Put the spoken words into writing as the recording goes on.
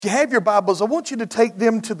If you have your Bibles, I want you to take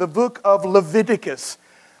them to the book of Leviticus.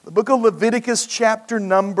 The book of Leviticus chapter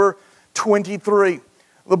number 23.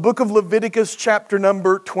 The book of Leviticus chapter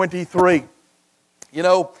number 23. You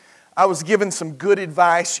know, I was given some good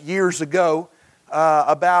advice years ago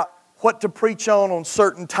about what to preach on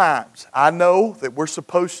certain times. I know that we're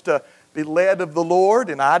supposed to be led of the Lord,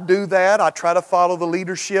 and I do that. I try to follow the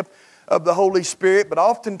leadership of the Holy Spirit, but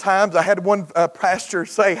oftentimes I had one pastor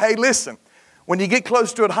say, hey, listen, when you get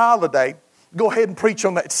close to a holiday, go ahead and preach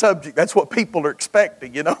on that subject. That's what people are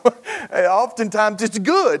expecting, you know. Oftentimes it's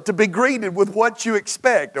good to be greeted with what you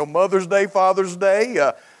expect. On Mother's Day, Father's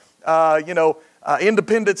Day,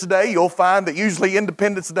 Independence Day, you'll find that usually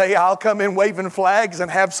Independence Day I'll come in waving flags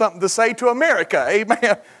and have something to say to America.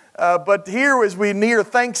 Amen. But here as we near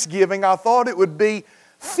Thanksgiving, I thought it would be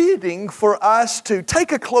fitting for us to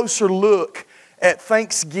take a closer look at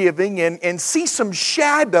Thanksgiving and see some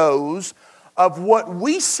shadows of what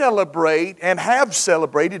we celebrate and have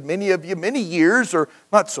celebrated, many of you, many years, or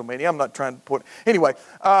not so many, I'm not trying to put, anyway,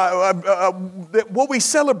 what we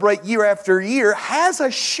celebrate year after year has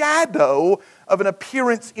a shadow of an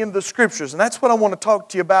appearance in the Scriptures. And that's what I want to talk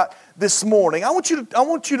to you about this morning. I want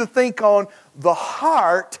you to think on the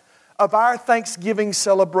heart of our Thanksgiving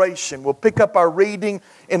celebration. We'll pick up our reading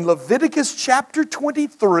in Leviticus chapter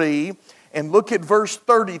 23, and look at verse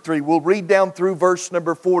 33. We'll read down through verse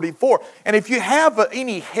number 44. And if you have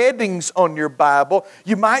any headings on your Bible,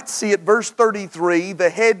 you might see at verse 33 the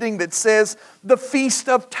heading that says the Feast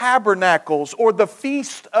of Tabernacles or the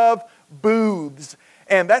Feast of Booths.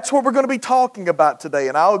 And that's what we're going to be talking about today.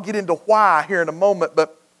 And I'll get into why here in a moment.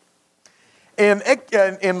 But in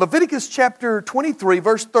Leviticus chapter 23,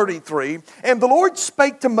 verse 33, and the Lord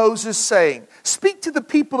spake to Moses, saying, speak to the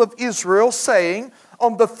people of Israel, saying,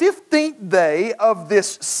 on the 15th day of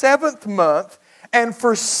this 7th month, and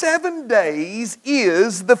for 7 days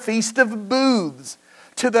is the Feast of Booths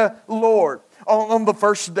to the Lord. On the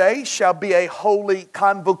first day shall be a holy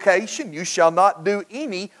convocation. You shall not do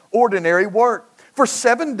any ordinary work. For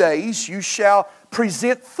 7 days you shall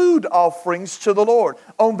present food offerings to the Lord.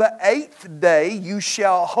 On the 8th day you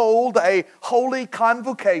shall hold a holy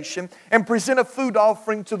convocation and present a food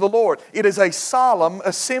offering to the Lord. It is a solemn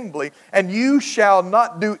assembly, and you shall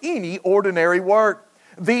not do any ordinary work.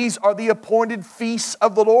 These are the appointed feasts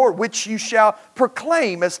of the Lord, which you shall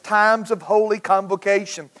proclaim as times of holy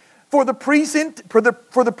convocation. For the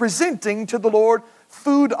presenting to the Lord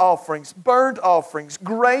food offerings, burnt offerings,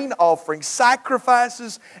 grain offerings,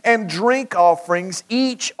 sacrifices, and drink offerings,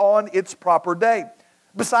 each on its proper day.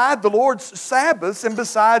 Beside the Lord's Sabbaths, and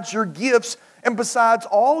besides your gifts, and besides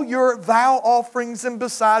all your vow offerings, and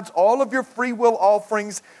besides all of your free will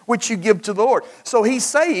offerings which you give to the Lord. So he's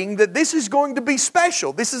saying that this is going to be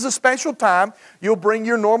special. This is a special time. You'll bring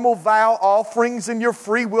your normal vow offerings and your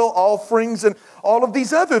free will offerings and all of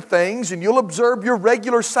these other things, and you'll observe your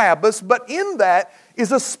regular Sabbaths, but in that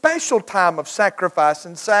is a special time of sacrifice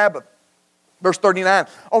and Sabbath. Verse 39,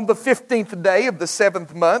 on the 15th day of the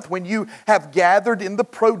 7th month, when you have gathered in the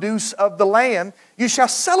produce of the land, you shall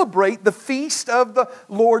celebrate the feast of the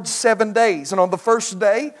Lord 7 days. And on the first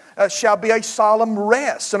day shall be a solemn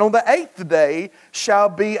rest. And on the 8th day shall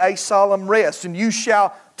be a solemn rest. And you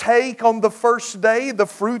shall take on the first day the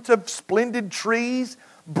fruit of splendid trees,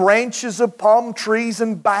 branches of palm trees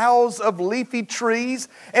and boughs of leafy trees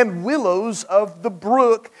and willows of the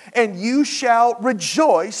brook, and you shall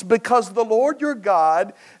rejoice because the Lord your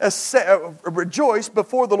God rejoice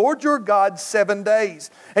before the Lord your God 7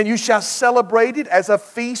 days, and you shall celebrate it as a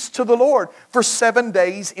feast to the Lord for 7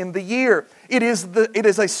 days in the year. It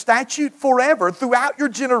is a statute forever throughout your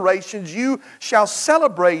generations. You shall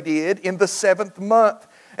celebrate it in the 7th month.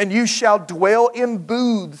 And you shall dwell in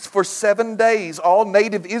booths for 7 days. All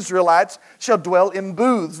native Israelites shall dwell in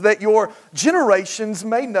booths, that your generations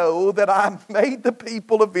may know that I made the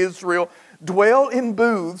people of Israel dwell in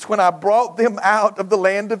booths when I brought them out of the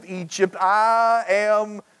land of Egypt. I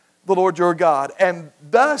am the Lord your God. And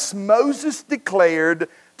thus Moses declared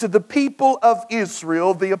to the people of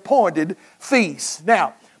Israel the appointed feasts.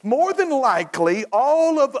 Now, more than likely,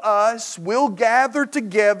 all of us will gather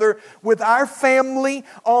together with our family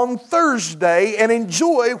on Thursday and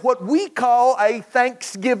enjoy what we call a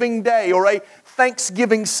Thanksgiving Day or a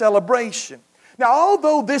Thanksgiving celebration. Now,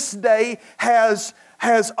 although this day has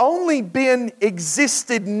only been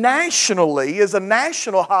existed nationally as a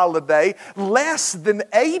national holiday less than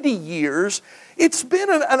 80 years, it's been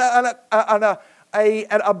an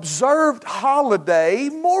observed holiday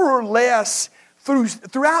more or less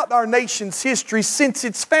throughout our nation's history since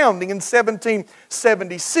its founding in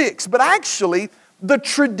 1776. But actually, the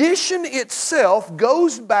tradition itself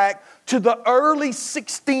goes back to the early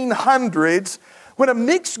 1600s, when a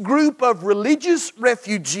mixed group of religious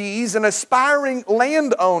refugees and aspiring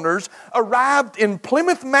landowners arrived in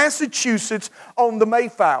Plymouth, Massachusetts on the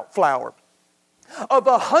Mayflower. Of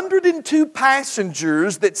 102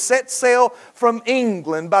 passengers that set sail from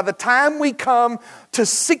England, by the time we come to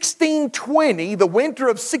 1620, the winter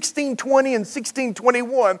of 1620 and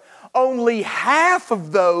 1621, only half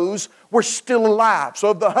of those were still alive.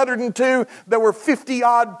 So of the 102, there were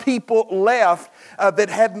 50-odd people left that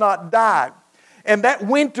had not died. And that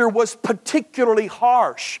winter was particularly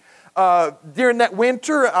harsh. During that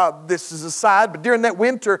winter, this is a side, but during that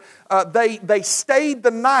winter, they stayed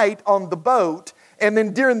the night on the boat, and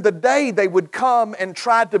then during the day they would come and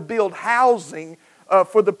try to build housing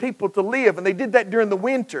for the people to live. And they did that during the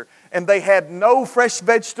winter. And they had no fresh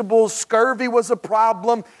vegetables. Scurvy was a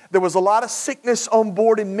problem. There was a lot of sickness on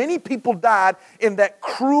board, and many people died in that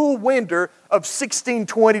cruel winter of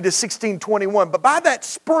 1620 to 1621. But by that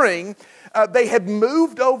spring, they had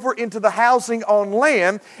moved over into the housing on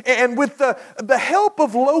land, and with the help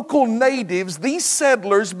of local natives, these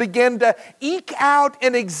settlers began to eke out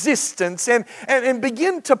an existence and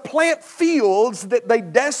begin to plant fields that they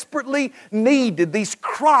desperately needed, these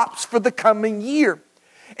crops for the coming year.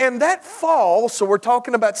 And that fall, so we're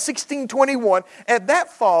talking about 1621, at that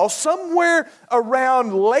fall, somewhere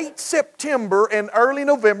around late September and early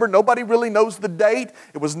November, nobody really knows the date.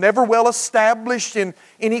 It was never well established in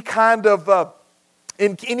any kind of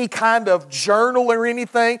journal or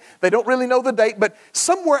anything. They don't really know the date, but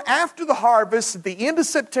somewhere after the harvest, at the end of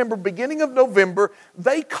September, beginning of November,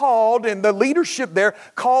 they called, and the leadership there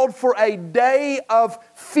called for a day of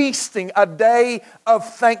feasting, a day of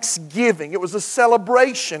thanksgiving. It was a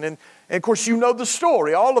celebration, and of course, you know the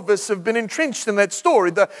story. All of us have been entrenched in that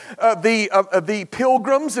story. The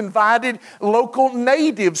pilgrims invited local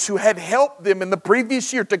natives who had helped them in the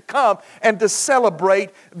previous year to come and to celebrate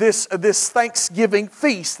this Thanksgiving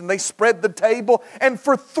feast. And they spread the table. And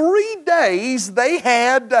for 3 days, they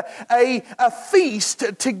had a feast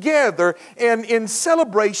together in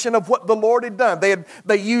celebration of what the Lord had done.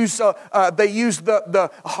 They used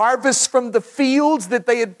the harvest from the fields that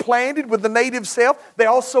they had planted with the natives' help. They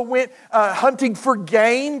also went hunting for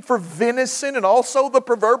game, for venison, and also the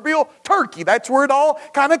proverbial turkey. That's where it all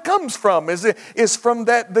kind of comes from, is from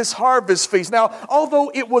this harvest feast. Now,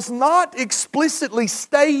 although it was not explicitly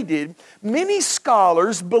stated, many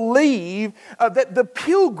scholars believe that the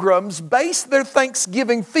pilgrims based their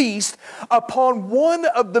Thanksgiving feast upon one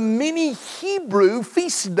of the many Hebrew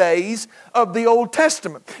feast days of the Old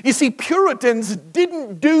Testament. You see, Puritans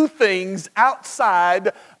didn't do things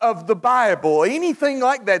outside of the Bible, anything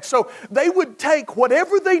like that. So they would take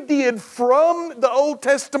whatever they did from the Old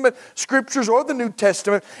Testament scriptures or the New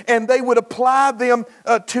Testament, and they would apply them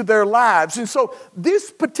to their lives. And so this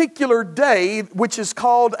particular day, which is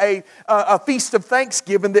called a Feast of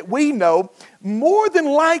Thanksgiving that we know, more than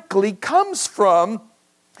likely comes from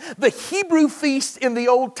the Hebrew feast in the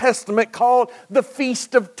Old Testament called the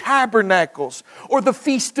Feast of Tabernacles, or the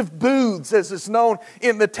Feast of Booths, as is known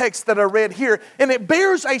in the text that I read here. And it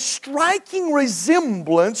bears a striking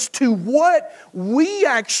resemblance to what we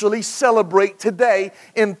actually celebrate today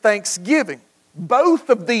in Thanksgiving. Both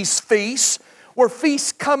of these feasts were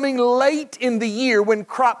feasts coming late in the year when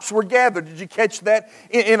crops were gathered. Did you catch that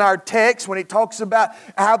in our text when it talks about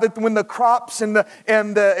how that when the crops and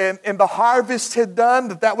the harvest had done,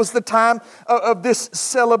 that was the time of this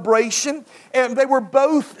celebration? And they were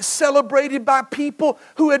both celebrated by people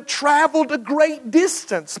who had traveled a great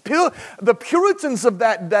distance. The Puritans of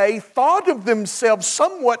that day thought of themselves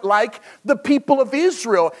somewhat like the people of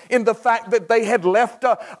Israel in the fact that they had left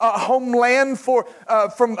a homeland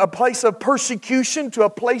from a place of persecution to a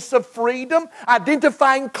place of freedom,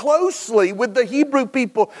 identifying closely with the Hebrew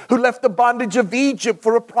people who left the bondage of Egypt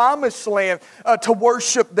for a promised land to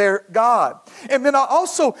worship their God. And then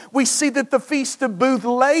also we see that the Feast of Booths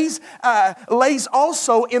lays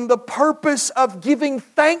also in the purpose of giving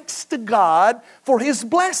thanks to God for His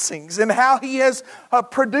blessings and how He has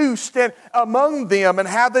produced among them, and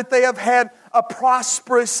how that they have had a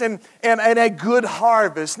prosperous and a good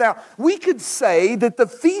harvest. Now, we could say that the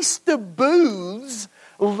Feast of Booths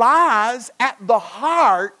lies at the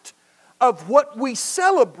heart of what we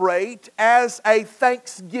celebrate as a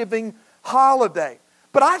Thanksgiving holiday.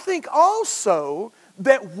 But I think also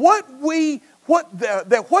that what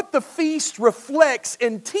the feast reflects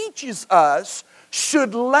and teaches us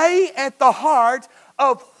should lay at the heart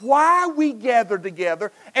of why we gather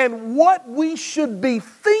together and what we should be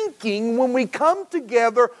thinking when we come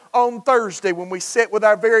together on Thursday, when we sit with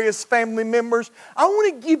our various family members. I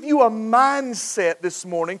want to give you a mindset this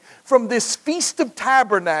morning from this Feast of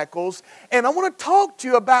Tabernacles, and I want to talk to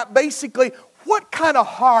you about basically what kind of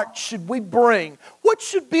heart should we bring? What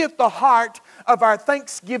should be at the heart of our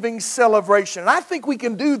Thanksgiving celebration? And I think we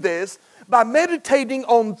can do this by meditating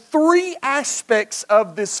on three aspects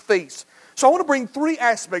of this feast. So I want to bring three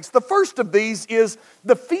aspects. The first of these is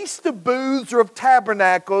the Feast of Booths or of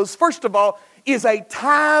Tabernacles. First of all, is a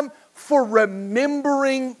time for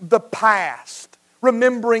remembering the past.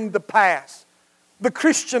 Remembering the past. The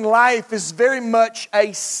Christian life is very much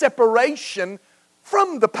a separation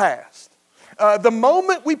from the past. The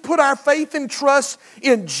moment we put our faith and trust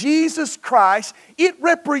in Jesus Christ, it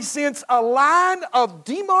represents a line of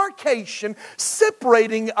demarcation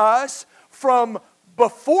separating us from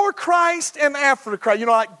before Christ and after Christ. You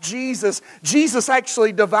know, like Jesus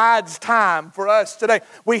actually divides time for us today.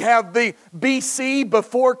 We have the BC,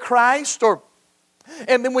 before Christ,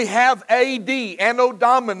 and then we have AD, Anno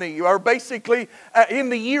Domini, or basically in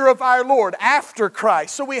the year of our Lord, after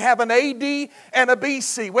Christ. So we have an AD and a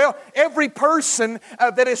BC. Well, every person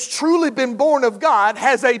that has truly been born of God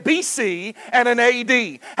has a BC and an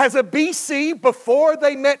AD. Has a BC before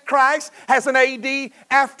they met Christ, has an AD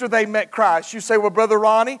after they met Christ. You say, well, Brother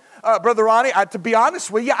Ronnie, to be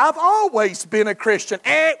honest with you, I've always been a Christian.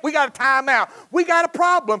 We got a timeout. We got a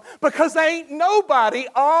problem because ain't nobody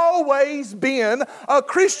always been a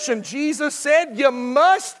Christian. Jesus said you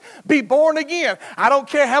must be born again. I don't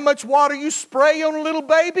care how much water you spray on a little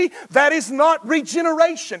baby. That is not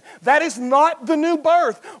regeneration. That is not the new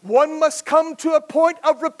birth. One must come to a point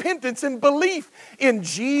of repentance and belief in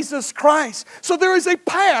Jesus Christ. So there is a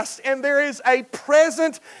past and there is a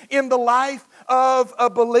present in the life of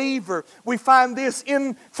a believer. We find this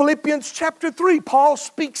in Philippians chapter 3. Paul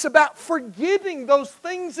speaks about forgetting those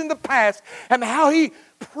things in the past and how he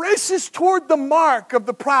presses toward the mark of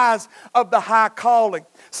the prize of the high calling.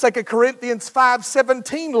 2 Corinthians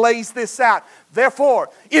 5:17 lays this out.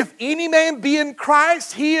 Therefore, if any man be in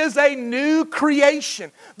Christ, he is a new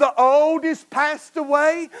creation. The old is passed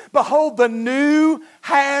away. Behold, the new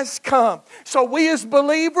has come. So we as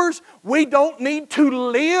believers, we don't need to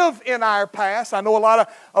live in our past. I know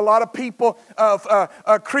a lot of people,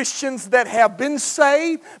 Christians that have been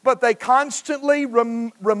saved, but they constantly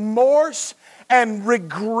remorse and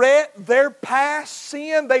regret their past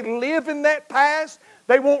sin. They live in that past.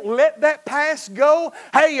 They won't let that past go.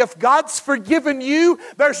 Hey, if God's forgiven you,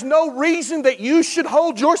 there's no reason that you should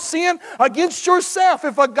hold your sin against yourself.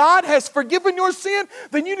 If a God has forgiven your sin,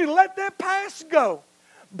 then you need to let that past go.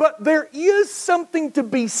 But there is something to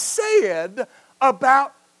be said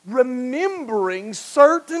about remembering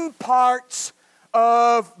certain parts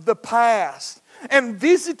of the past and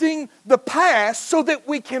visiting the past so that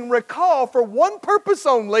we can recall for one purpose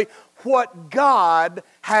only what God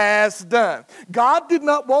has done. God did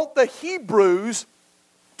not want the Hebrews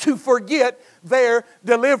to forget their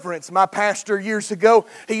deliverance. My pastor years ago,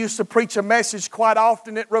 he used to preach a message quite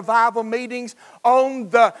often at revival meetings on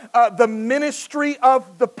the ministry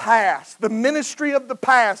of the past. The ministry of the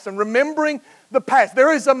past and remembering the past.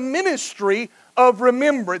 There is a ministry of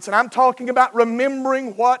remembrance, and I'm talking about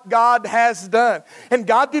remembering what God has done. And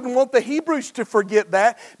God didn't want the Hebrews to forget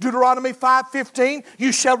that. Deuteronomy 5:15,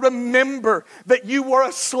 you shall remember that you were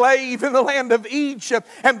a slave in the land of Egypt,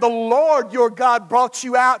 and the Lord your God brought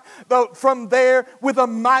you out from there with a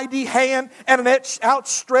mighty hand and an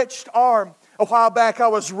outstretched arm. A while back I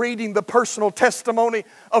was reading the personal testimony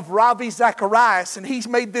of Ravi Zacharias, and he's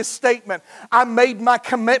made this statement: I made my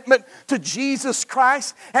commitment to Jesus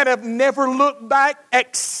Christ and have never looked back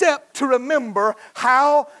except to remember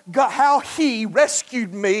how He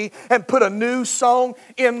rescued me and put a new song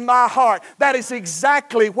in my heart. That is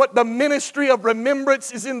exactly what the ministry of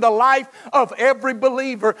remembrance is in the life of every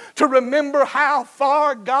believer, to remember how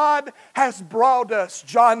far God has brought us.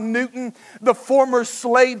 John Newton, the former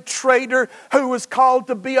slave trader who was called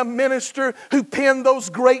to be a minister, who penned those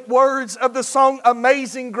great words of the song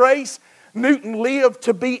Amazing Grace. Newton lived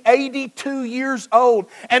to be 82 years old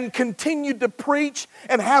and continued to preach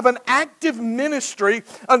and have an active ministry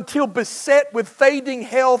until beset with fading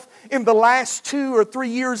health in the last 2 or 3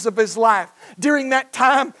 years of his life. During that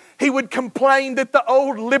time, he would complain that the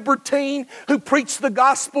old libertine who preached the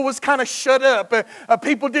gospel was kind of shut up.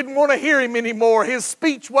 People didn't want to hear him anymore. His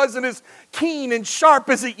speech wasn't as keen and sharp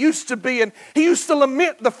as it used to be. And he used to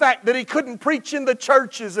lament the fact that he couldn't preach in the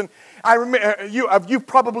churches. And I remember, you've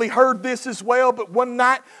probably heard this as well, but one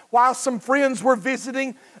night while some friends were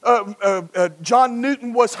visiting, John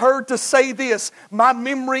Newton was heard to say this: "My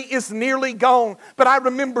memory is nearly gone, but I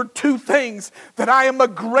remember two things: that I am a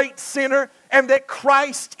great sinner and that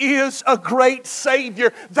Christ is a great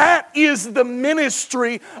Savior." That is the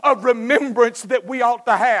ministry of remembrance that we ought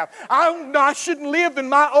to have. I shouldn't live in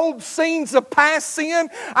my old scenes of past sin.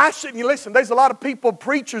 I shouldn't. Listen, there's a lot of people,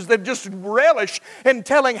 preachers, that just relish in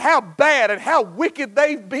telling how bad and how wicked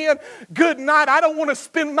they've been. Good night. I don't want to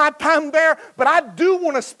spend my time there, but I do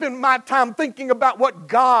want to spend my time thinking about what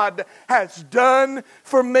God has done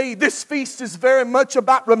for me. This feast is very much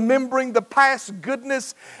about remembering the past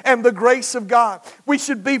goodness and the grace of God. We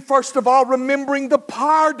should be, first of all, remembering the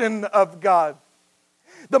pardon of God.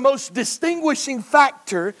 The most distinguishing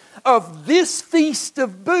factor of this Feast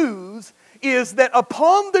of Booths is that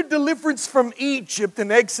upon their deliverance from Egypt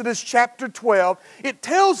in Exodus chapter 12, it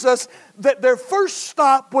tells us that their first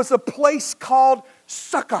stop was a place called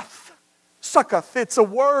Succoth. Succoth, it's a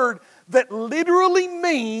word that literally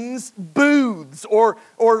means booths, or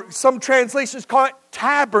some translations call it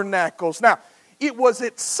tabernacles. Now, it was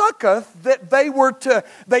at Succoth that they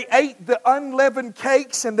ate the unleavened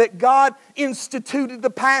cakes and that God instituted the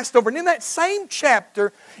Passover. And in that same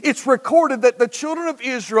chapter, it's recorded that the children of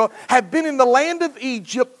Israel had been in the land of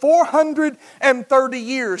Egypt 430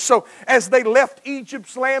 years. So as they left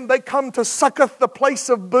Egypt's land, they come to Succoth, the place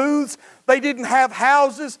of booths. They didn't have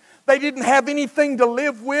houses. They didn't have anything to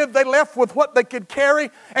live with. They left with what they could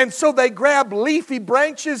carry. And so they grabbed leafy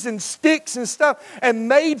branches and sticks and stuff and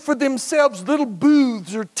made for themselves little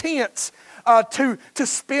booths or tents to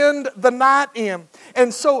spend the night in.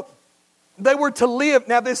 And so they were to live.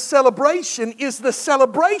 Now this celebration is the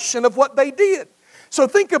celebration of what they did. So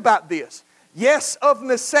think about this. Yes, of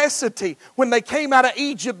necessity, when they came out of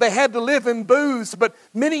Egypt, they had to live in booths. But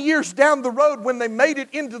many years down the road, when they made it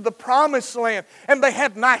into the promised land, and they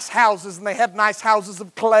had nice houses, and they had nice houses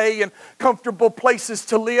of clay and comfortable places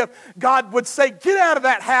to live, God would say, get out of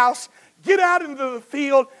that house, get out into the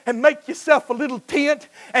field and make yourself a little tent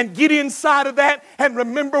and get inside of that and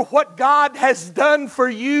remember what God has done for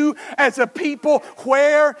you as a people,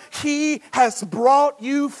 where He has brought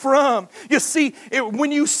you from. You see,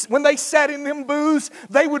 when they sat in them booths,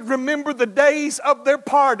 they would remember the days of their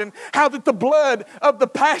pardon, how that the blood of the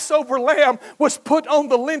Passover lamb was put on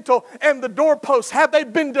the lintel and the doorposts, how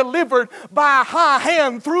they'd been delivered by a high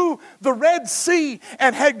hand through the Red Sea,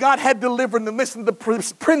 and God had delivered them. Listen, the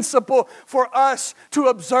principle for us to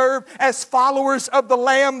observe as followers of the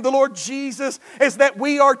Lamb, the Lord Jesus, is that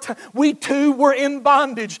we too were in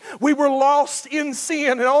bondage. We were lost in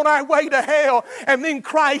sin and on our way to hell. And then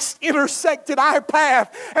Christ intersected our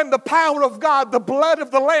path, and the power of God, the blood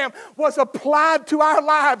of the Lamb, was applied to our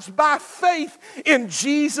lives by faith in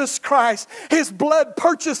Jesus Christ. His blood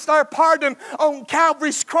purchased our pardon on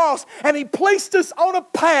Calvary's cross, and He placed us on a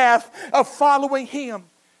path of following Him.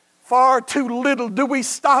 Far too little do we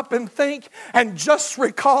stop and think and just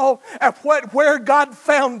recall of where God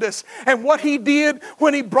found us and what He did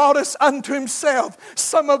when He brought us unto Himself.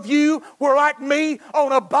 Some of you were like me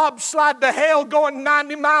on a bobsled to hell, going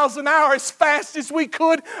 90 miles an hour as fast as we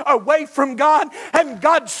could away from God. And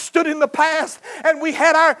God stood in the path, and we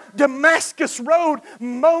had our Damascus Road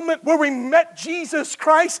moment where we met Jesus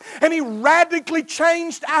Christ, and He radically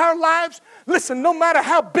changed our lives. Listen, no matter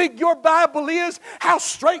how big your Bible is, how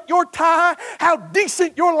straight your tie, how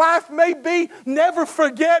decent your life may be, never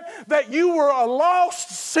forget that you were a lost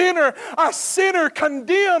sinner, a sinner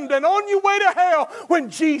condemned and on your way to hell when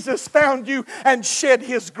Jesus found you and shed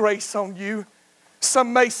His grace on you.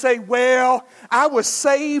 Some may say, well, I was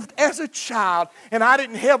saved as a child and I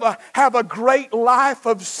didn't have a great life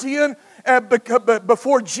of sin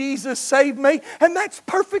before Jesus saved me, and that's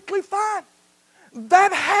perfectly fine.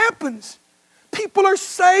 That happens. People are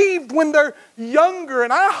saved when they're younger,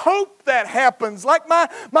 and I hope that happens. Like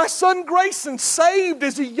my son Grayson, saved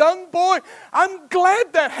as a young boy. I'm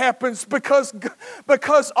glad that happens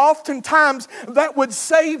because oftentimes that would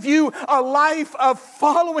save you a life of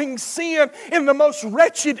following sin in the most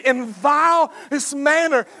wretched and vilest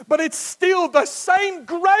manner. But it's still the same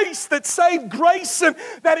grace that saved Grayson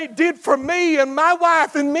that it did for me and my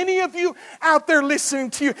wife and many of you out there listening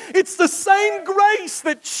to you. It's the same grace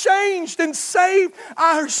that changed and saved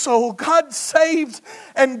our soul. God saves,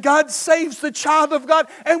 and God saves the child of God,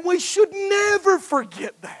 and we should never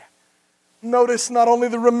forget that. Notice not only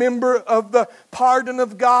the remember of the pardon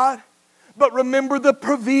of God, but remember the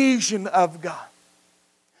provision of God.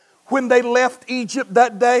 When they left Egypt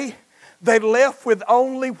that day, they left with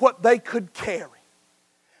only what they could carry.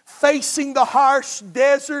 Facing the harsh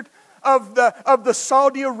desert of the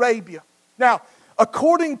Saudi Arabia. Now,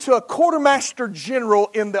 according to a quartermaster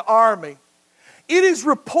general in the army, it is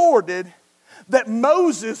reported that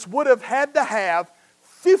Moses would have had to have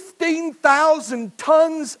 15,000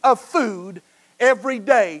 tons of food every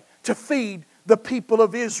day to feed the people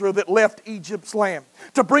of Israel that left Egypt's land.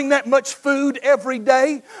 To bring that much food every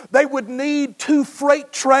day, they would need 2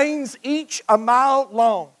 freight trains, each a mile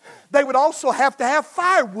long. They would also have to have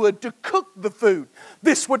firewood to cook the food.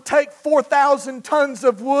 This would take 4,000 tons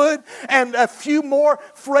of wood and a few more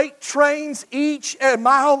freight trains, each a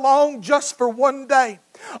mile long, just for one day.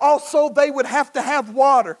 Also, they would have to have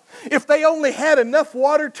water. If they only had enough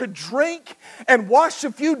water to drink and wash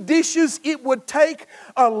a few dishes, it would take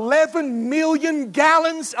 11 million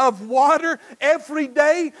gallons of water every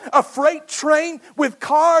day. A freight train with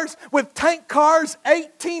cars, with tank cars,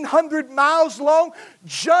 1,800 miles long,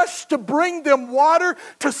 just to bring them water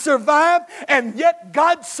to survive. And yet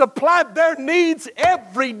God supplied their needs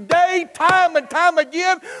every day, time and time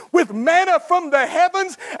again, with manna from the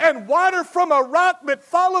heavens and water from a rock that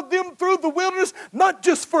followed them through the wilderness, not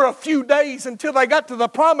just for a few days until they got to the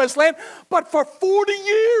promised land, but for 40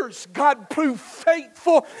 years God proved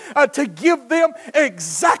faithful to give them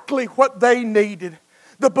exactly what they needed.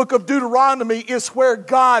 The book of Deuteronomy is where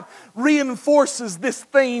God reinforces this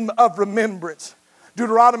theme of remembrance.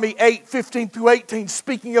 Deuteronomy 8:15-18,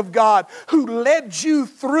 speaking of God who led you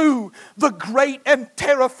through the great and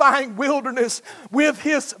terrifying wilderness with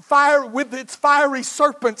its fiery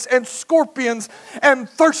serpents and scorpions and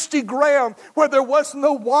thirsty ground where there was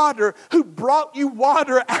no water, who brought you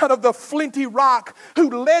water out of the flinty rock, who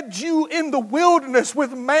led you in the wilderness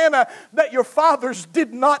with manna that your fathers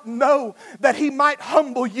did not know, that he might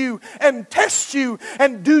humble you and test you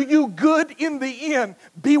and do you good in the end.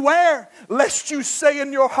 Beware lest you say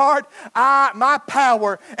in your heart, my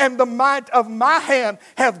power and the might of my hand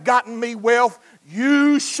have gotten me wealth.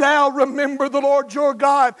 You shall remember the Lord your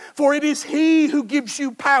God, for it is He who gives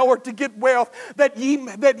you power to get wealth, that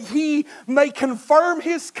He may confirm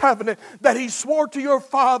His covenant that He swore to your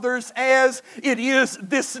fathers as it is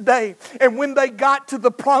this day. And when they got to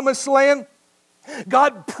the promised land,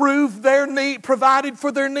 God provided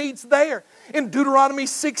for their needs there. In Deuteronomy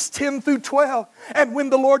 6:10-12, and when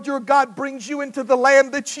the Lord your God brings you into the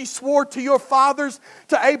land that He swore to your fathers,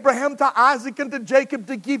 to Abraham, to Isaac, and to Jacob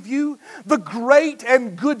to give you, the great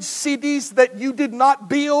and good cities that you did not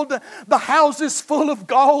build, the houses full of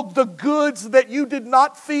gold, the goods that you did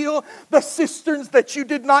not fill, the cisterns that you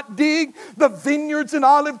did not dig, the vineyards and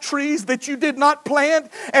olive trees that you did not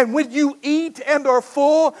plant, and when you eat and are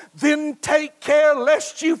full, then take care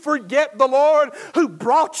lest you forget the Lord who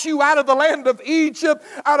brought you out of the land of Egypt,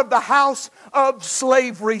 out of the house of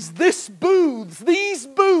slavery. These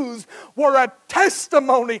booths were a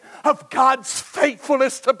testimony of God's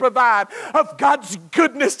faithfulness to provide, of God's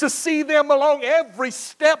goodness to see them along every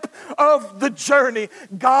step of the journey.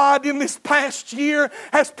 God in this past year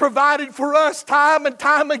has provided for us time and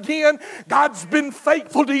time again. God's been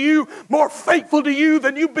faithful to you, more faithful to you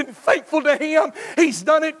than you've been faithful to Him. He's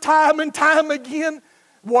done it time and time again.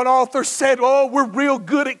 One author said, we're real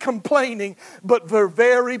good at complaining, but we're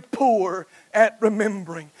very poor at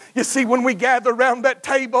remembering. You see, when we gather around that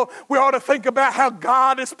table, we ought to think about how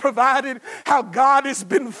God has provided, how God has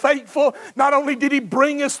been faithful. Not only did He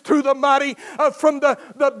bring us through the muddy, from the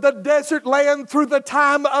desert land, through the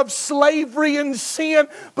time of slavery and sin,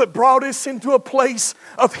 but brought us into a place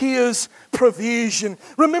of His provision.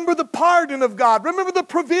 Remember the pardon of God. Remember the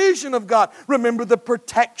provision of God. Remember the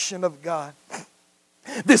protection of God.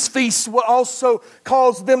 This feast will also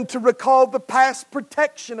cause them to recall the past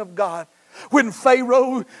protection of God. When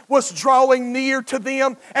Pharaoh was drawing near to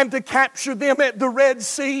them and to capture them at the Red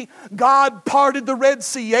Sea, God parted the Red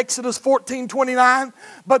Sea, Exodus 14:29.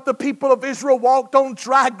 But the people of Israel walked on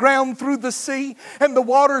dry ground through the sea, and the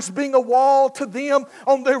waters being a wall to them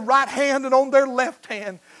on their right hand and on their left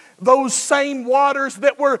hand. Those same waters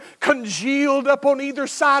that were congealed up on either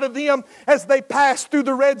side of them as they passed through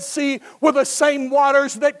the Red Sea were the same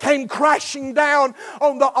waters that came crashing down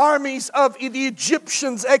on the armies of the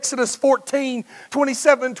Egyptians, Exodus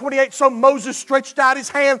 14:27-28. So Moses stretched out his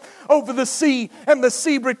hand over the sea, and the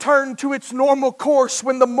sea returned to its normal course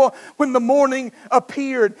when the morning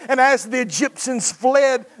appeared. And as the Egyptians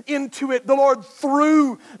fled into it, the Lord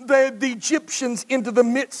threw the Egyptians into the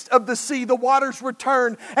midst of the sea. The waters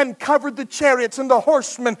returned and covered the chariots and the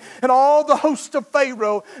horsemen and all the host of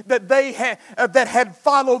Pharaoh that had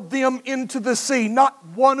followed them into the sea. Not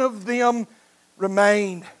one of them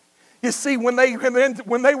remained. You see, when they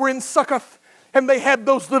were in Succoth and they had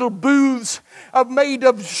those little booths made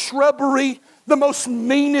of shrubbery, the most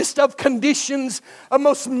meanest of conditions, the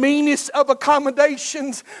most meanest of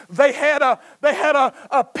accommodations. They had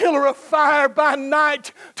a pillar of fire by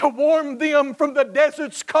night to warm them from the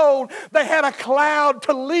desert's cold. They had a cloud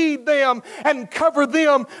to lead them and cover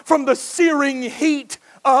them from the searing heat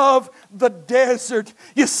of the desert.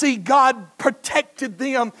 You see, God protected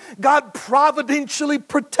them. God providentially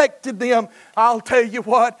protected them. I'll tell you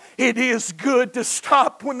what, it is good to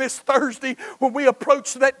stop when this Thursday, when we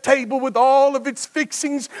approach that table with all of its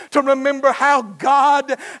fixings, to remember how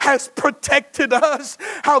God has protected us,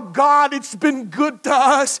 how God, it's been good to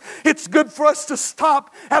us. It's good for us to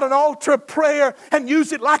stop at an altar of prayer and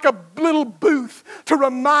use it like a little booth to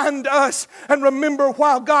remind us and remember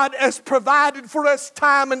how God has provided for us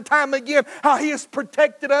time and time again, how He has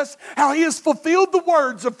protected us, how He has fulfilled the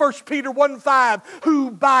words of 1 Peter 1:5,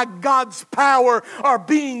 who by God's power are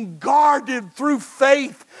being guarded through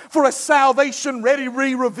faith for a salvation ready to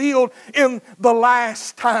be revealed in the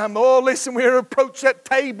last time. Oh, listen, we approach that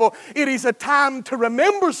table. It is a time to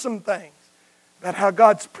remember some things about how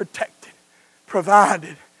God's protected,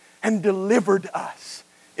 provided, and delivered us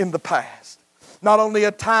in the past. Not only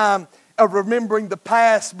a time of remembering the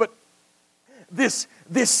past, but this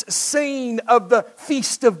scene of the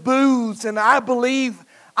Feast of Booths, and I believe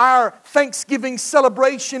our Thanksgiving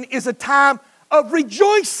celebration is a time of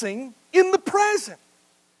rejoicing in the present.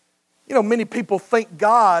 You know, many people think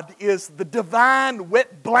God is the divine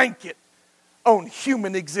wet blanket on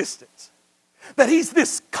human existence. That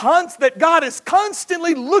that God is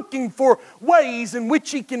constantly looking for ways in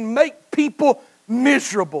which He can make people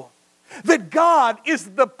miserable. That God is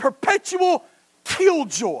the perpetual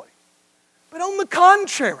killjoy. But on the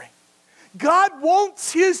contrary, God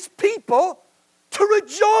wants His people to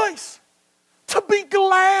rejoice, to be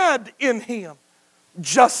glad in Him.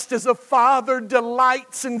 Just as a father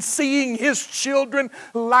delights in seeing his children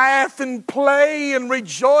laugh and play and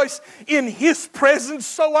rejoice in His presence,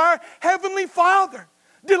 so our Heavenly Father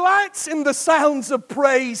delights in the sounds of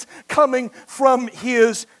praise coming from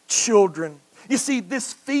His children. You see,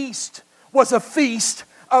 this feast was a feast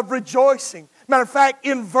of rejoicing. Matter of fact,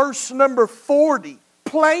 in verse number 40,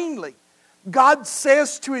 plainly, God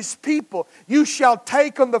says to His people, "You shall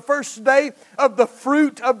take on the first day of the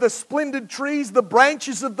fruit of the splendid trees, the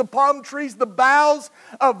branches of the palm trees, the boughs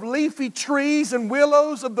of leafy trees and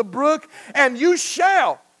willows of the brook, and you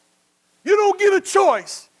shall." You don't get a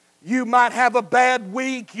choice. You might have a bad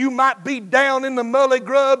week. You might be down in the mully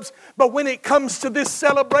grubs. But when it comes to this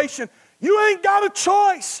celebration, you ain't got a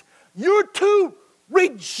choice. You're to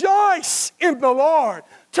rejoice in the Lord,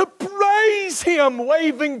 to praise Him,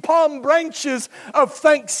 waving palm branches of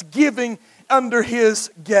thanksgiving under His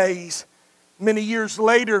gaze. Many years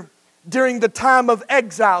later, during the time of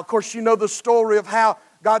exile, of course, you know the story of how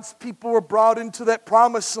God's people were brought into that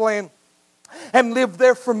promised land and lived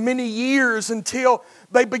there for many years until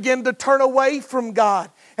they began to turn away from God.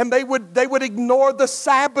 And they would ignore the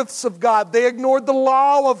Sabbaths of God. They ignored the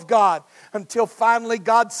law of God. Until finally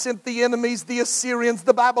God sent the enemies, the Assyrians,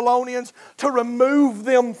 the Babylonians, to remove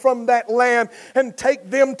them from that land and take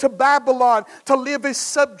them to Babylon to live as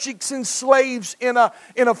subjects and slaves in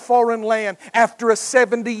a foreign land. After a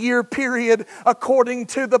 70-year period, according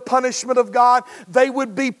to the punishment of God, they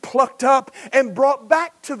would be plucked up and brought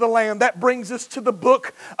back to the land. That brings us to the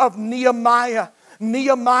book of Nehemiah.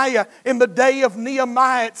 Nehemiah, in the day of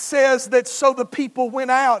Nehemiah, it says that so the people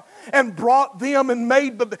went out and brought them and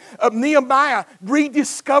made Nehemiah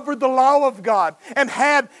rediscovered the law of God and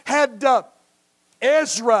had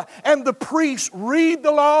Ezra and the priests read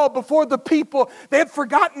the law before the people. They had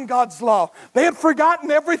forgotten God's law. They had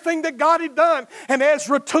forgotten everything that God had done. And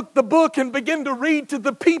Ezra took the book and began to read to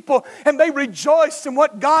the people, and they rejoiced in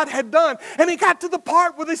what God had done. And he got to the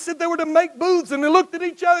part where they said they were to make booths, and they looked at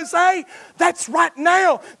each other and said, "Hey, that's right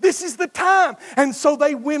now. This is the time." And so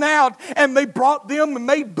they went out and they brought them and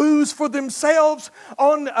made booths for themselves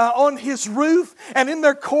on his roof and in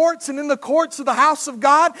their courts and in the courts of the house of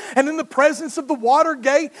God and in the presence of the water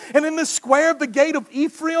gate and in the square of the gate of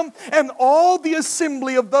Ephraim, and all the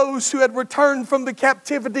assembly of those who had returned from the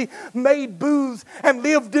captivity made booths and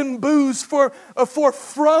lived in booths for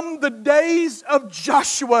from the days of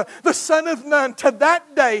Joshua the son of Nun to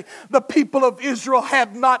that day the people of Israel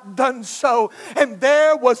had not done so, and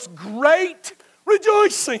there was great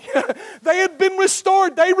rejoicing. They had been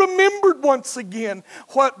restored. They remembered once again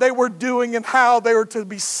what they were doing and how they were to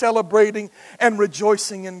be celebrating and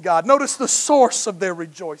rejoicing in God. Notice the source of their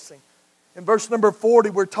rejoicing. In verse number 40,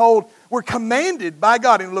 we're told, we're commanded by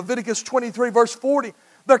God. In Leviticus 23, verse 40,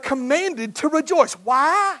 they're commanded to rejoice.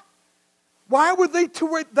 Why? Why were they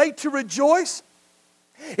to rejoice?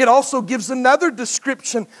 It also gives another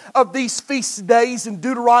description of these feast days in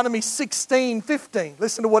Deuteronomy 16:15.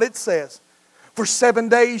 Listen to what it says. For 7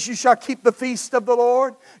 days you shall keep the feast of the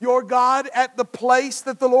Lord your God at the place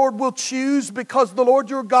that the Lord will choose, because the Lord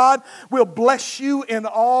your God will bless you in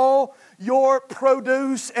all your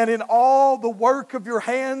produce and in all the work of your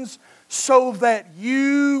hands, so that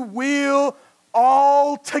you will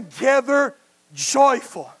altogether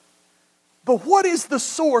joyful. But what is the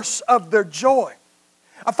source of their joy?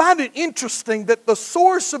 I find it interesting that the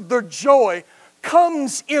source of their joy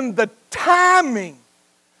comes in the timing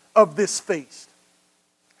of this feast.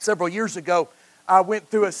 Several years ago, I went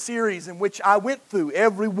through a series in which I went through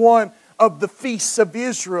every one of the feasts of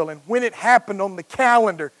Israel and when it happened on the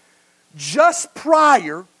calendar. Just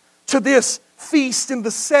prior to this feast in the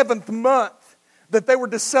 7th month that they were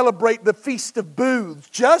to celebrate the Feast of Booths,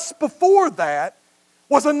 just before that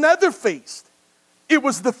was another feast. It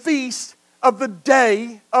was the Feast of the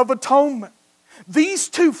Day of Atonement. These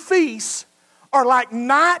two feasts are like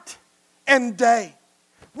night and day.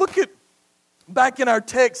 Look at back in our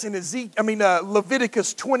text in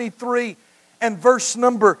Leviticus 23 and verse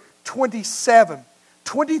number 27.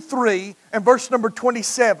 23 and verse number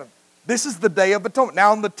 27. This is the Day of Atonement.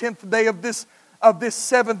 Now on the 10th day of this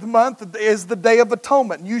 7th month is the Day of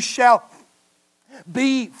Atonement. You shall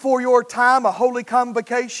be for your time a holy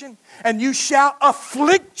convocation, and you shall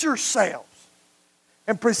afflict yourselves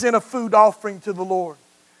and present a food offering to the Lord.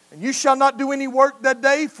 And you shall not do any work that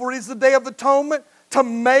day, for it is the Day of Atonement, to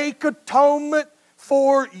make atonement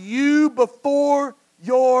for you before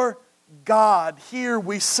your God. Here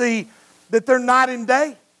we see that they're night and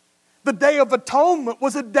day. The Day of Atonement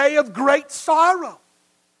was a day of great sorrow.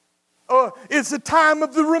 It's a time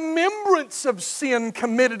of the remembrance of sin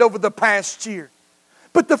committed over the past year.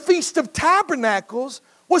 But the Feast of Tabernacles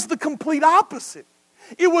was the complete opposite.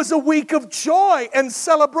 It was a week of joy and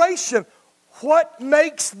celebration. What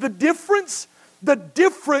makes the difference? The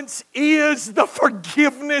difference is the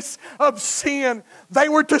forgiveness of sin. They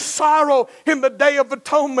were to sorrow in the Day of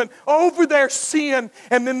Atonement over their sin,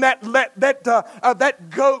 and then that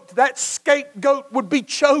scapegoat would be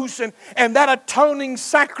chosen, and that atoning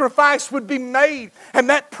sacrifice would be made, and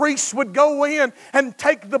that priest would go in and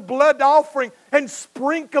take the blood offering and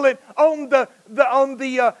sprinkle it on the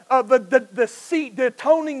seat, the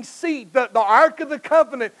atoning seat, the Ark of the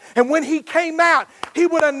Covenant. And when he came out, he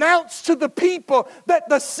would announce to the people that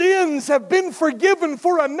the sins have been forgiven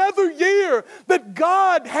for another year, that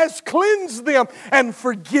God has cleansed them and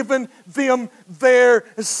forgiven them their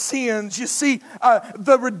sins. You see,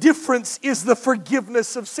 the difference is the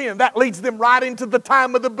forgiveness of sin. That leads them right into the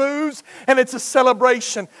time of the booths, and it's a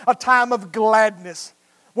celebration, a time of gladness.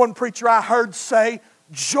 One preacher I heard say,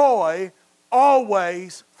 joy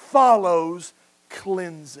always follows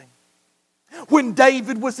cleansing. When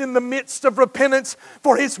David was in the midst of repentance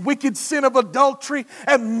for his wicked sin of adultery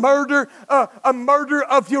and murder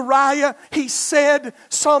of Uriah, he said,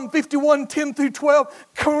 Psalm 51, 10 through 12,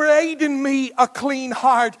 create in me a clean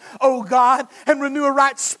heart, O God, and renew a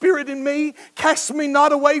right spirit in me. Cast me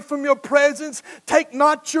not away from your presence. Take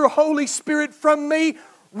not your Holy Spirit from me.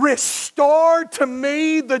 Restore to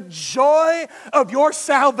me the joy of your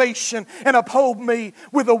salvation and uphold me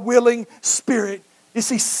with a willing spirit. You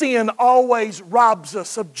see, sin always robs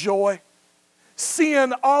us of joy.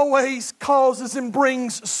 Sin always causes and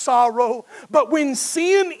brings sorrow. But when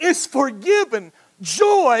sin is forgiven,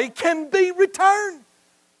 joy can be returned.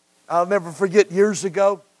 I'll never forget years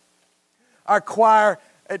ago, our choir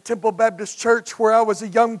at Temple Baptist Church, where I was a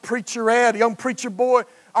young preacher boy,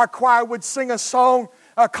 our choir would sing a song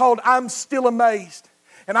called I'm Still Amazed.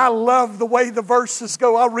 And I love the way the verses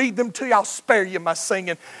go. I'll read them to you. I'll spare you my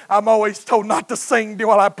singing. I'm always told not to sing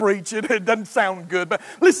while I preach. It doesn't sound good. But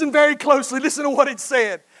listen very closely. Listen to what it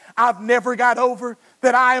said. I've never got over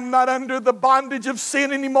that I am not under the bondage of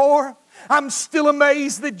sin anymore. I'm still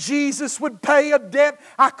amazed that Jesus would pay a debt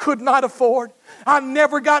I could not afford. I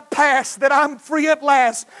never got past that I'm free at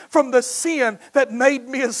last from the sin that made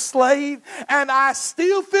me a slave. And I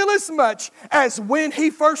still feel as much as when He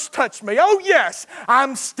first touched me. Oh yes,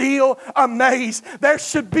 I'm still amazed. There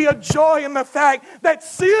should be a joy in the fact that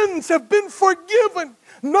sins have been forgiven.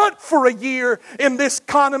 Not for a year in this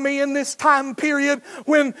economy, in this time period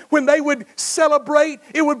when they would celebrate.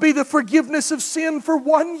 It would be the forgiveness of sin for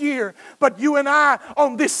 1 year. But you and I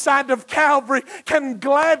on this side of Calvary can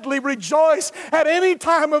gladly rejoice at any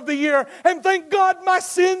time of the year and thank God my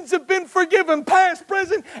sins have been forgiven, past,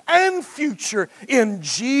 present, and future in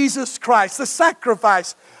Jesus Christ. The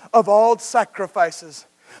sacrifice of all sacrifices.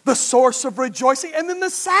 The source of rejoicing and then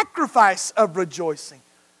the sacrifice of rejoicing.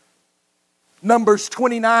 Numbers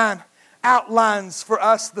 29 outlines for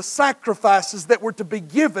us the sacrifices that were to be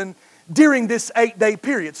given during this 8-day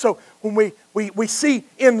period. So when we see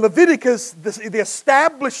in Leviticus the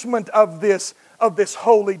establishment of this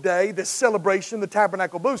holy day, this celebration, the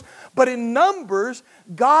tabernacle booths. But in Numbers,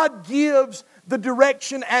 God gives the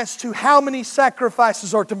direction as to how many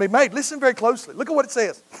sacrifices are to be made. Listen very closely. Look at what it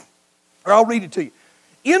says. Or I'll read it to you.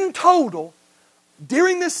 In total,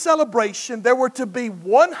 during this celebration, there were to be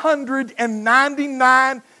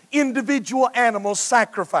 199 individual animals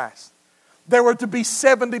sacrificed. There were to be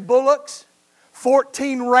 70 bullocks,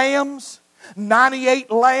 14 rams,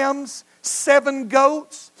 98 lambs, 7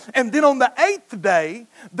 goats. And then on the 8th day,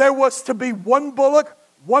 there was to be 1 bullock,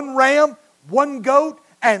 1 ram, 1 goat,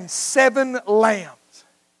 and 7 lambs.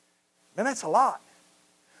 Man, that's a lot.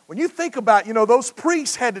 When you think about, those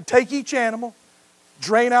priests had to take each animal,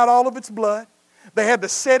 drain out all of its blood. They had to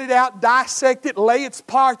set it out, dissect it, lay its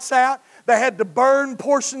parts out. They had to burn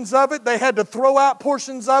portions of it. They had to throw out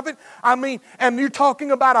portions of it. And you're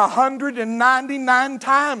talking about 199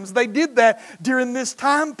 times they did that during this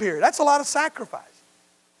time period. That's a lot of sacrifice.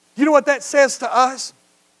 You know what that says to us?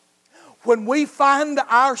 When we find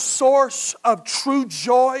our source of true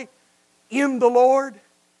joy in the Lord,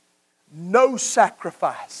 no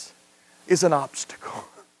sacrifice is an obstacle.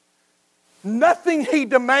 Nothing He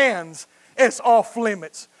demands is off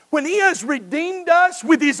limits. When He has redeemed us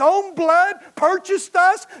with His own blood, purchased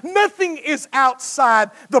us, nothing is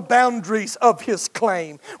outside the boundaries of His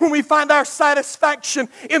claim. When we find our satisfaction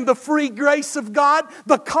in the free grace of God,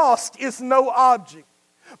 the cost is no object.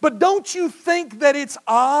 But don't you think that it's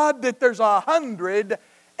odd that there's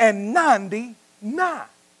 199?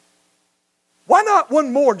 Why not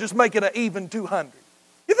one more, just make it an even 200?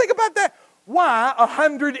 You think about that? Why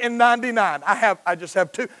 199? I just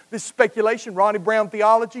have 2. This is speculation, Ronnie Brown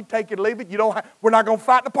theology, take it or leave it. We're not going to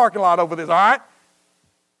fight in the parking lot over this, all right?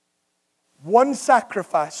 1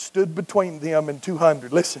 sacrifice stood between them and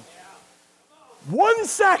 200. Listen. 1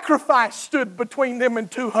 sacrifice stood between them and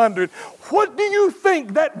 200. What do you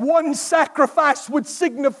think that 1 sacrifice would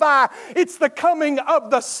signify? It's the coming of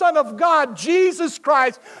the Son of God, Jesus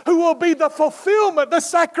Christ, who will be the fulfillment, the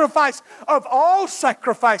sacrifice of all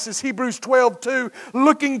sacrifices. Hebrews 12:2,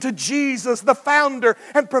 looking to Jesus, the founder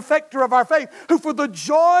and perfecter of our faith, who for the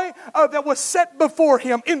joy that was set before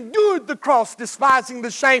Him endured the cross, despising the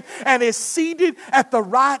shame, and is seated at the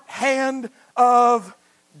right hand of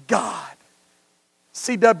God.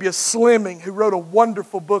 C.W. Slimming, who wrote a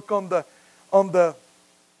wonderful book on the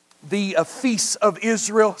feasts of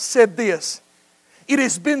Israel, said this: it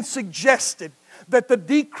has been suggested that the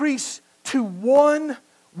decrease to 1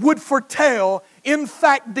 would foretell, in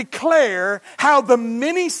fact declare, how the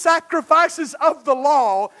many sacrifices of the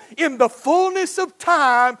law in the fullness of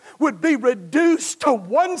time would be reduced to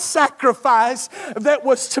 1 sacrifice that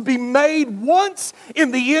was to be made once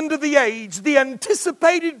in the end of the age. The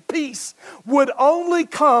anticipated peace would only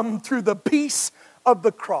come through the peace of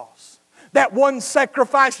the cross. That 1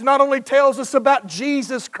 sacrifice not only tells us about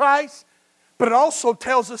Jesus Christ, but it also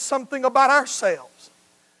tells us something about ourselves.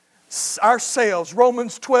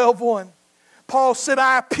 Romans 12:1. Paul said,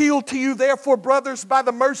 I appeal to you therefore, brothers, by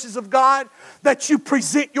the mercies of God, that you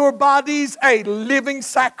present your bodies a living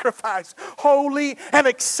sacrifice, holy and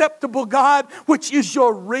acceptable God, which is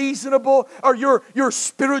your reasonable or your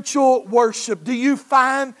spiritual worship. Do you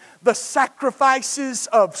find the sacrifices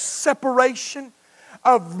of separation,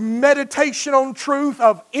 of meditation on truth,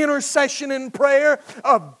 of intercession in prayer,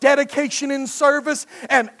 of dedication in service,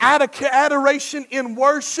 and adoration in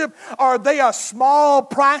worship? Are they a small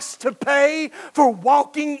price to pay for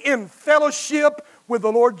walking in fellowship with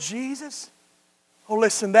the Lord Jesus? Oh,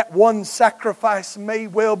 listen, that 1 sacrifice may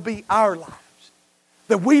well be our lives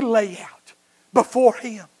that we lay out before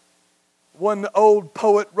Him. One old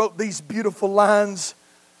poet wrote these beautiful lines: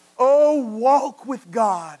 Oh, walk with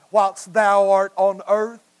God whilst thou art on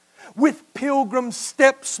earth. With pilgrim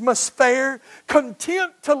steps must fare,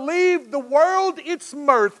 content to leave the world its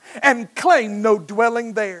mirth and claim no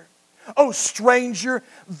dwelling there. O stranger,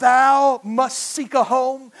 thou must seek a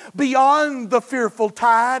home beyond the fearful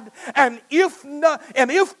tide, and if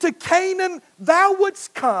to Canaan thou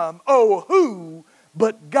wouldst come, oh, who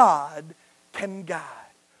but God can guide?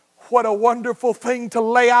 What a wonderful thing to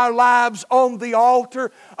lay our lives on the altar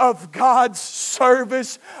of God's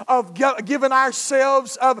service, of giving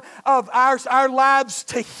ourselves, of our lives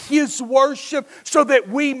to His worship, so that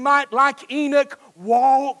we might, like Enoch,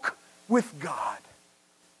 walk with God.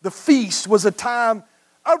 The feast was a time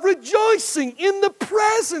of rejoicing in the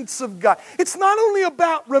presence of God. It's not only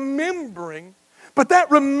about remembering, but that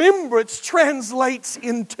remembrance translates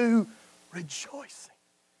into rejoicing.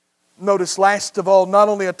 Notice last of all, not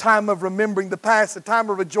only a time of remembering the past, a time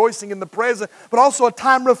of rejoicing in the present, but also a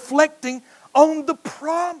time reflecting on the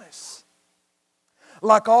promise.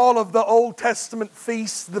 Like all of the Old Testament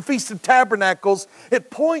feasts, the Feast of Tabernacles, it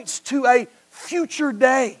points to a future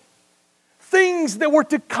day. Things that were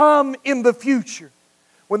to come in the future.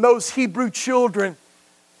 When those Hebrew children,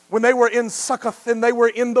 when they were in Succoth and they were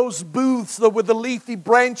in those booths with the leafy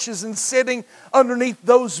branches and sitting underneath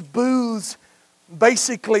those booths,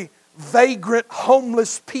 basically vagrant,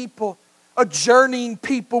 homeless people, a journeying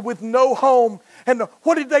people with no home. And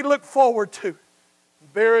what did they look forward to?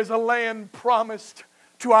 There is a land promised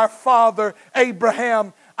to our father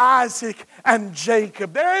Abraham, Isaac, and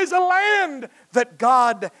Jacob. There is a land that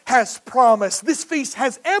God has promised. This feast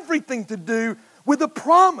has everything to do with a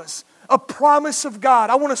promise of God.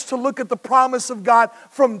 I want us to look at the promise of God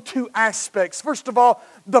from two aspects. First of all,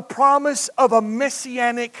 the promise of a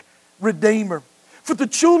messianic Redeemer. For the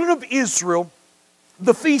children of Israel,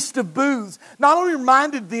 the Feast of Booths not only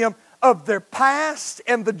reminded them of their past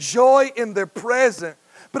and the joy in their present,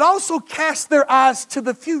 but also cast their eyes to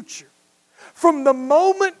the future. From the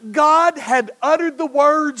moment God had uttered the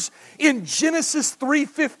words in Genesis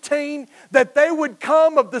 3:15 that they would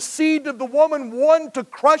come of the seed of the woman, one to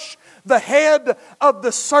crush the head of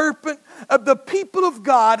the serpent, the people of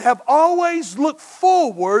God have always looked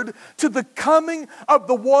forward to the coming of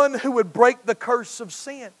the one who would break the curse of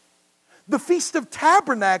sin. The Feast of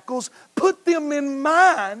Tabernacles put them in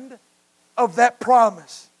mind of that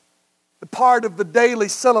promise. The part of the daily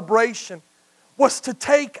celebration was to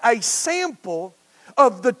take a sample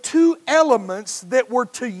of the two elements that were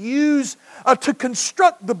to use to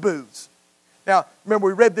construct the booths. Now, remember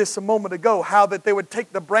we read this a moment ago, how that they would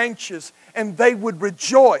take the branches and they would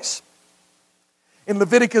rejoice. In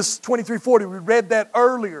Leviticus 23:40, we read that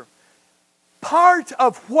earlier. Part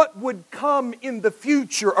of what would come in the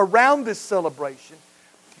future around this celebration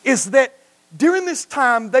is that during this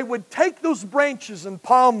time they would take those branches and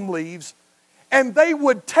palm leaves and they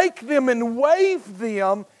would take them and wave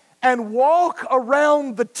them and walk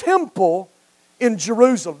around the temple in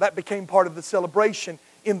Jerusalem. That became part of the celebration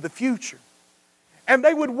in the future. And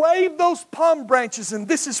they would wave those palm branches, and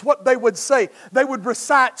this is what they would say. They would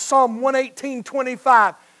recite Psalm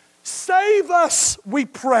 118:25. Save us, we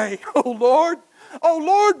pray, O Lord. O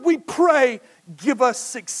Lord, we pray, give us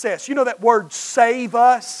success. You know that word save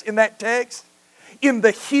us in that text? In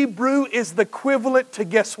the Hebrew is the equivalent to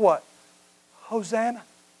guess what? Hosanna.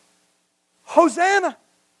 Hosanna.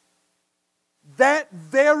 That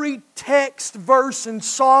very text verse in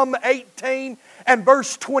Psalm 18 and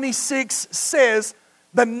verse 26 says,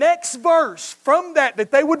 the next verse from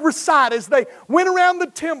that they would recite as they went around the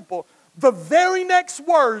temple, the very next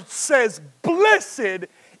word says, blessed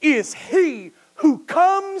is he who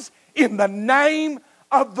comes in the name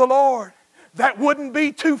of the Lord. That wouldn't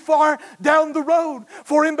be too far down the road.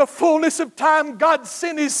 For in the fullness of time, God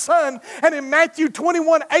sent His Son. And in Matthew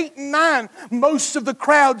 21:8-9, most of the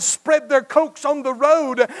crowd spread their coats on the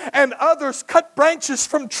road, and others cut branches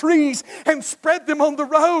from trees and spread them on the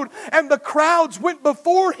road. And the crowds went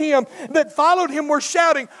before Him that followed Him were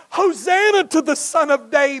shouting, Hosanna to the Son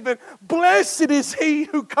of David. Blessed is He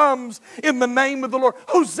who comes in the name of the Lord.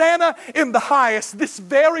 Hosanna in the highest. This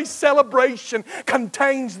very celebration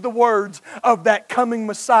contains the words of that coming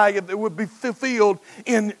Messiah that would be fulfilled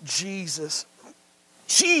in Jesus.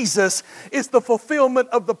 Jesus is the fulfillment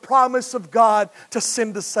of the promise of God to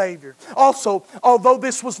send a Savior. Also, although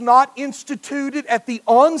this was not instituted at the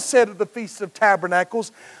onset of the Feast of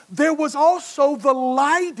Tabernacles, there was also the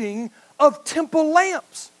lighting of temple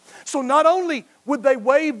lamps. So not only would they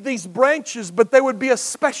wave these branches, but there would be a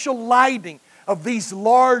special lighting of these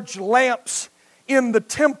large lamps in the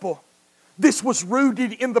temple. This was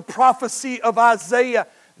rooted in the prophecy of Isaiah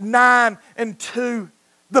 9:2.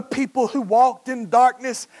 The people who walked in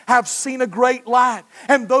darkness have seen a great light,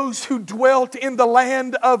 and those who dwelt in the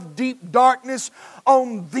land of deep darkness,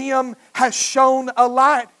 on them has shone a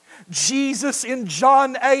light. Jesus in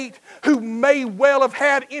John 8, who may well have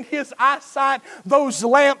had in His eyesight those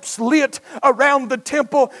lamps lit around the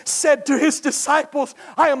temple, said to His disciples,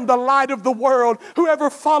 I am the light of the world. Whoever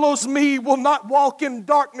follows me will not walk in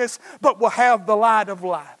darkness, but will have the light of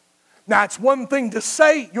life. Now, it's one thing to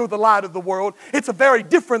say you're the light of the world. It's a very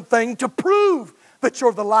different thing to prove that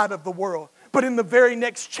you're the light of the world. But in the very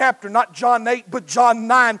next chapter, not John 8, but John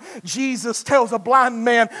 9, Jesus tells a blind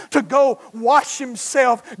man to go wash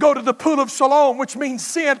himself, go to the pool of Siloam, which means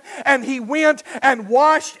sin. And he went and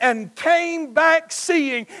washed and came back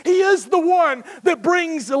seeing. He is the one that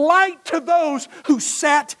brings light to those who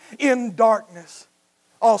sat in darkness.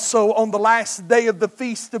 Also, on the last day of the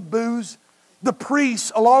Feast of Booths, the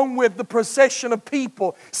priests, along with the procession of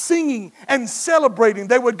people, singing and celebrating,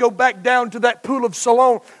 they would go back down to that pool of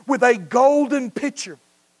Siloam with a golden pitcher.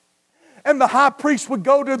 And the high priest would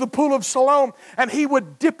go to the pool of Siloam and he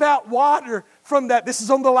would dip out water from that. This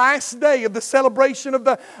is on the last day of the celebration of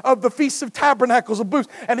the Feast of Tabernacles of Booths.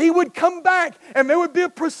 And he would come back and there would be a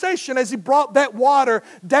procession as he brought that water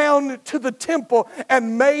down to the temple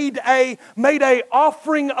and made a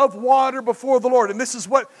offering of water before the Lord. And this is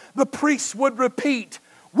what the priests would repeat.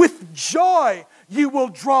 With joy you will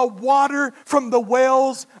draw water from the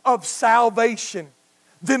wells of salvation.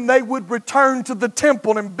 Then they would return to the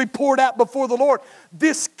temple and be poured out before the Lord.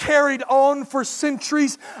 This carried on for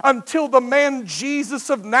centuries until the man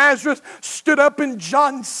Jesus of Nazareth stood up in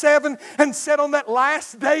John 7 and said on that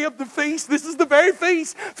last day of the feast, this is the very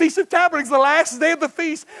feast, Feast of Tabernacles, the last day of the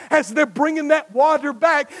feast, as they're bringing that water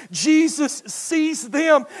back, Jesus sees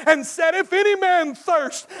them and said, if any man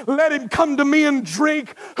thirst, let him come to me and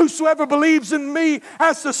drink. Whosoever believes in me,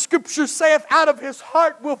 as the scripture saith, out of his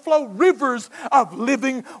heart will flow rivers of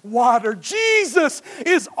living water. Jesus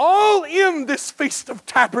is all in this Feast of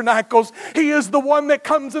Tabernacles. He is the one that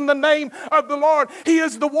comes in the name of the Lord. He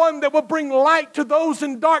is the one that will bring light to those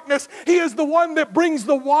in darkness. He is the one that brings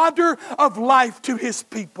the water of life to His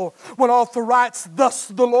people. When author writes, thus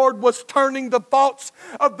the Lord was turning the thoughts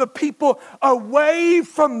of the people away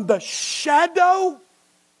from the shadow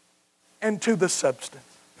and to the substance.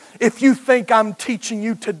 If you think I'm teaching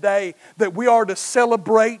you today that we are to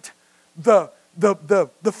celebrate the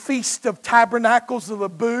Feast of Tabernacles of the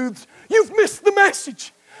Booths, you've missed the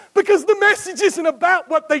message. Because the message isn't about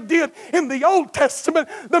what they did in the Old Testament.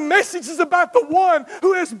 The message is about the one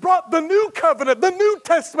who has brought the new covenant, the New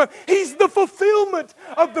Testament. He's the fulfillment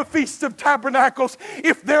of the Feast of Tabernacles.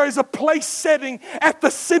 If there is a place setting at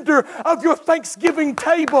the center of your Thanksgiving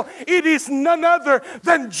table, it is none other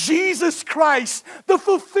than Jesus Christ, the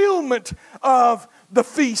fulfillment of the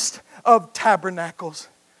Feast of Tabernacles.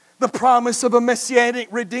 The promise of a Messianic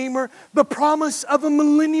Redeemer, the promise of a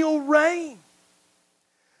millennial reign.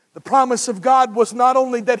 The promise of God was not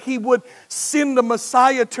only that He would send the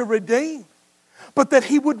Messiah to redeem, but that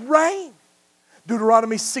He would reign.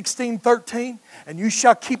 Deuteronomy 16:13, and you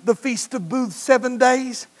shall keep the Feast of Booths 7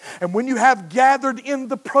 days, and when you have gathered in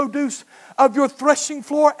the produce of your threshing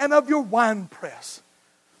floor and of your winepress.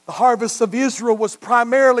 The harvest of Israel was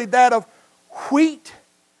primarily that of wheat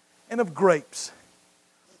and of grapes.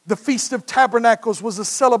 The Feast of Tabernacles was a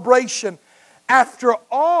celebration after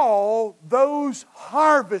all those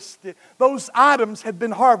items had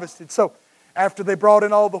been harvested. So after they brought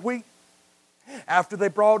in all the wheat, after they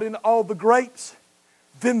brought in all the grapes,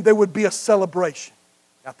 then there would be a celebration.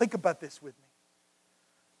 Now think about this with me.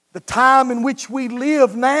 The time in which we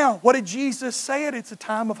live now, what did Jesus say? It's a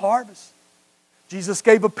time of harvest. Jesus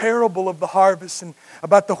gave a parable of the harvest and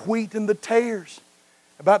about the wheat and the tares.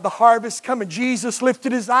 About the harvest coming. Jesus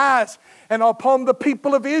lifted His eyes and upon the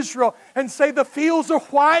people of Israel and say, the fields are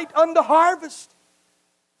white unto harvest.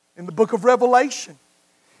 In the book of Revelation,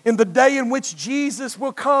 in the day in which Jesus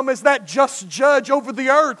will come as that just judge over the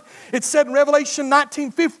earth, it said in Revelation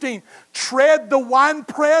 19:15, tread the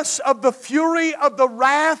winepress of the fury of the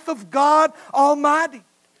wrath of God Almighty.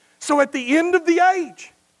 So at the end of the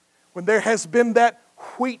age, when there has been that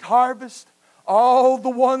wheat harvest, all the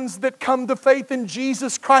ones that come to faith in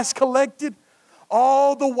Jesus Christ collected,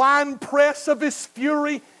 all the winepress of His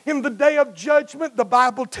fury in the day of judgment, the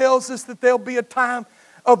Bible tells us that there'll be a time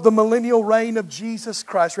of the millennial reign of Jesus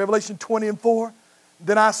Christ. Revelation 20:4,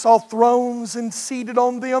 then I saw thrones and seated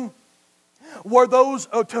on them were those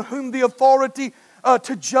to whom the authority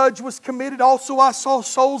to judge was committed. Also I saw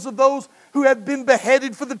souls of those who had been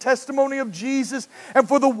beheaded for the testimony of Jesus and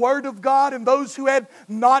for the word of God, and those who had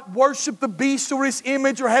not worshipped the beast or his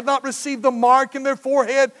image or had not received the mark in their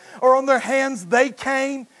forehead or on their hands, they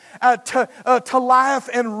came to life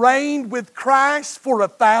and reigned with Christ for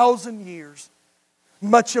 1,000 years.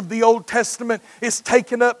 Much of the Old Testament is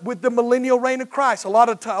taken up with the millennial reign of Christ. A lot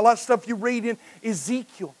of stuff you read in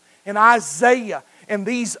Ezekiel and Isaiah and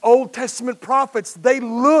these Old Testament prophets, they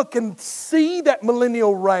look and see that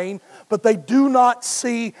millennial reign, but they do not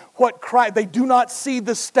see what Christ, they do not see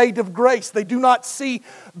the state of grace. They do not see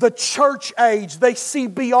the church age. They see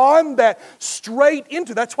beyond that, straight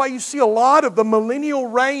into. That's why you see a lot of the millennial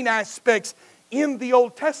reign aspects in the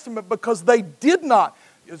Old Testament, because they did not.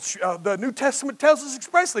 The New Testament tells us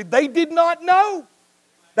expressly, they did not know.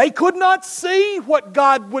 They could not see what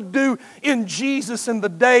God would do in Jesus in the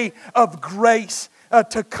day of grace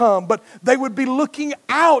to come. But they would be looking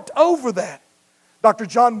out over that. Dr.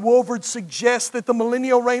 John Wolford suggests that the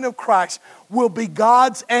millennial reign of Christ will be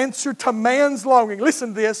God's answer to man's longing. Listen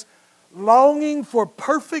to this. longing for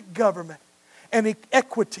perfect government and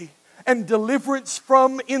equity and deliverance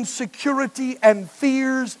from insecurity and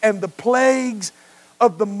fears and the plagues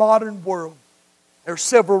of the modern world. There are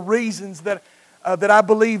several reasons that I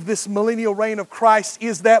believe this millennial reign of Christ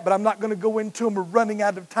is that, but I'm not going to go into them. We're running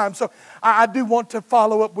out of time. So I do want to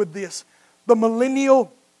follow up with this. The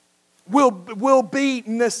millennial will be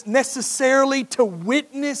necessarily to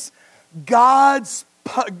witness God's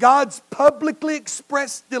publicly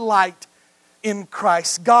expressed delight in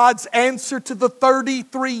Christ. God's answer to the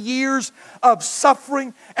 33 years of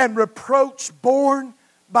suffering and reproach borne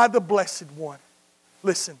by the Blessed One.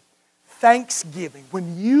 Listen, Thanksgiving,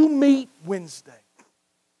 when you meet Wednesday,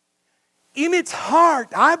 in its heart,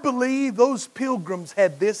 I believe those pilgrims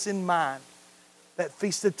had this in mind, that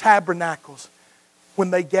Feast of Tabernacles,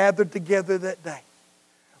 when they gathered together that day.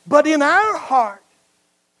 But in our heart,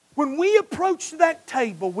 when we approach that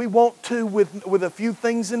table, we want to, with a few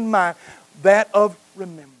things in mind, that of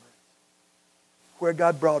remembrance, where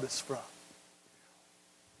God brought us from.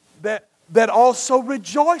 That also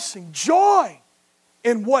rejoicing, joy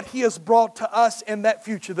in what He has brought to us in that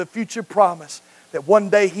future, the future promise that one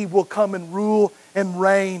day He will come and rule and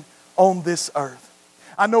reign on this earth.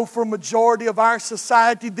 I know for a majority of our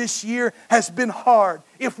society, this year has been hard,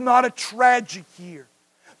 if not a tragic year.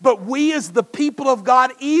 But we as the people of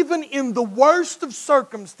God, even in the worst of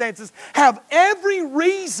circumstances, have every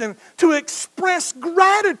reason to express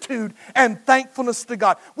gratitude and thankfulness to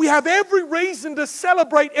God. We have every reason to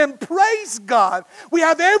celebrate and praise God. We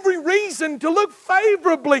have every reason to look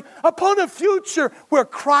favorably upon a future where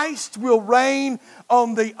Christ will reign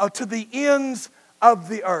on to the ends of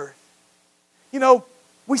the earth. You know,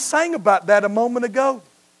 we sang about that a moment ago.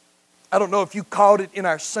 I don't know if you caught it in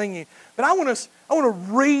our singing, but I want to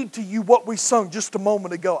read to you what we sung just a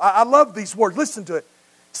moment ago. I love these words. Listen to it. It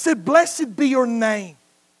said, "Blessed be your name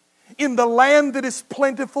in the land that is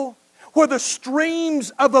plentiful, where the streams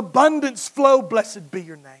of abundance flow. Blessed be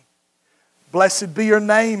your name. Blessed be your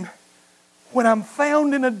name when I'm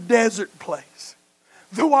found in a desert place.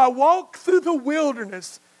 Though I walk through the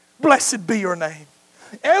wilderness, blessed be your name.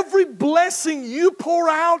 Every blessing you pour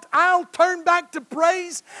out, I'll turn back to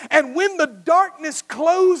praise. And when the darkness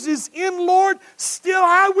closes in, Lord, still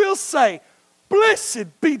I will say,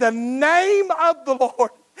 blessed be the name of the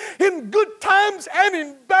Lord. In good times and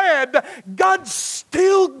in bad, God's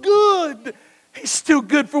still good. He's still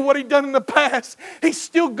good for what He done in the past. He's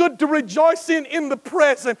still good to rejoice in the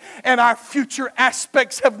present. And our future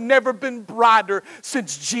aspects have never been brighter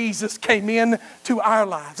since Jesus came into our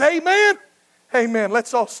lives. Amen? Amen.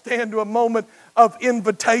 Let's all stand to a moment of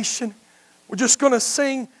invitation. We're just going to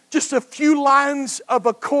sing just a few lines of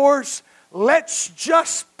a chorus. Let's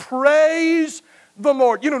just praise the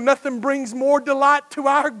Lord. You know, nothing brings more delight to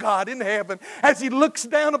our God in heaven as He looks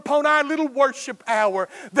down upon our little worship hour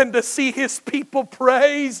than to see His people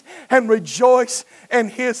praise and rejoice in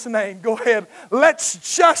His name. Go ahead.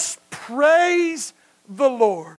 Let's just praise the Lord.